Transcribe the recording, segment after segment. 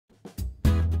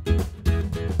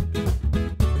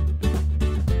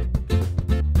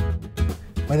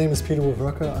My name is Peter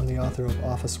Weverka. I'm the author of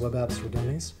Office Web Apps for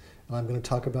Dummies, and I'm going to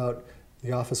talk about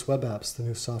the Office Web Apps, the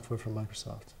new software from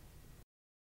Microsoft.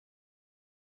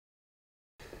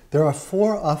 There are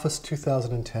 4 Office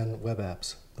 2010 web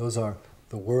apps. Those are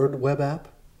the Word web app,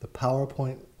 the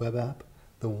PowerPoint web app,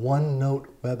 the OneNote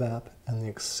web app, and the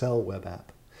Excel web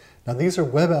app. Now these are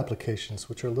web applications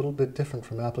which are a little bit different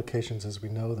from applications as we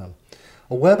know them.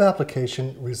 A web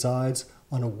application resides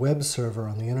on a web server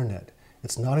on the internet.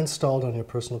 It's not installed on your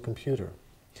personal computer.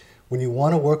 When you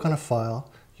want to work on a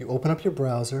file, you open up your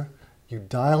browser, you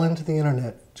dial into the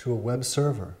internet to a web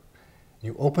server.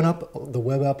 You open up the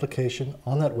web application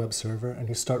on that web server and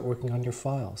you start working on your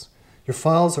files. Your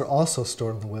files are also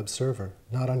stored on the web server,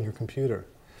 not on your computer.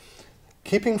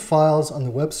 Keeping files on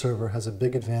the web server has a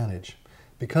big advantage.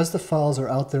 Because the files are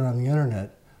out there on the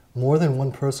internet, more than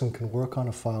one person can work on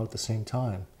a file at the same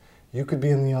time. You could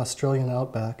be in the Australian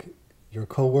outback, your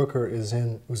co-worker is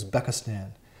in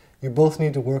Uzbekistan. You both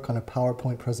need to work on a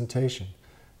PowerPoint presentation.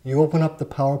 You open up the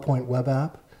PowerPoint web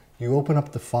app, you open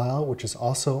up the file, which is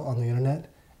also on the internet,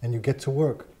 and you get to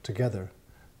work together,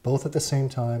 both at the same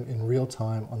time, in real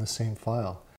time, on the same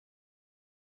file.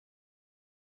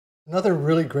 Another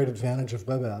really great advantage of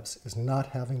web apps is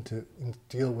not having to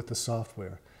deal with the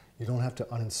software. You don't have to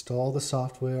uninstall the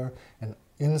software and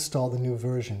install the new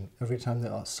version every time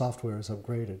the software is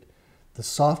upgraded. The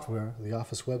software, the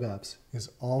Office web apps, is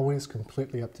always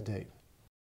completely up to date.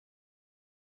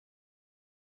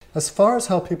 As far as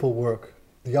how people work,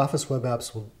 the Office web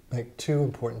apps will make 2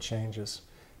 important changes.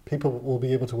 People will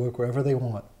be able to work wherever they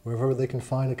want. Wherever they can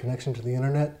find a connection to the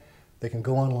internet, they can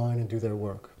go online and do their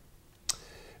work.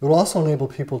 It will also enable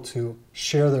people to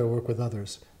share their work with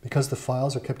others. Because the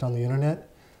files are kept on the internet,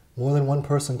 more than one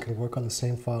person can work on the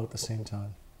same file at the same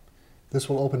time. This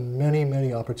will open many,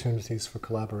 many opportunities for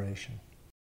collaboration.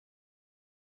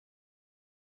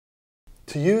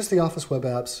 To use the Office web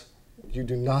apps, you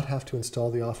do not have to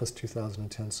install the Office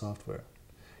 2010 software.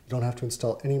 You don't have to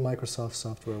install any Microsoft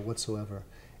software whatsoever.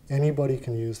 Anybody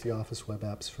can use the Office web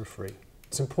apps for free.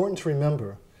 It's important to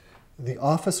remember the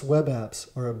Office web apps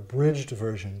are abridged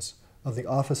versions of the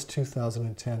Office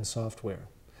 2010 software.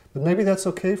 But maybe that's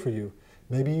okay for you.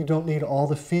 Maybe you don't need all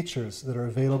the features that are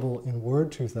available in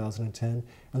Word 2010,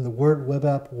 and the Word web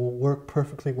app will work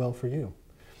perfectly well for you.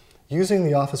 Using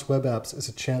the Office web apps is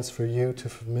a chance for you to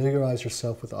familiarize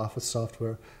yourself with Office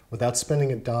software without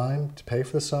spending a dime to pay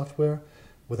for the software,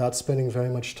 without spending very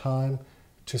much time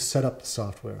to set up the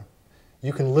software.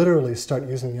 You can literally start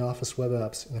using the Office web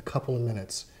apps in a couple of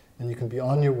minutes, and you can be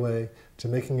on your way to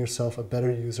making yourself a better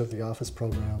user of the Office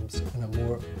programs and a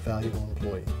more valuable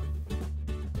employee.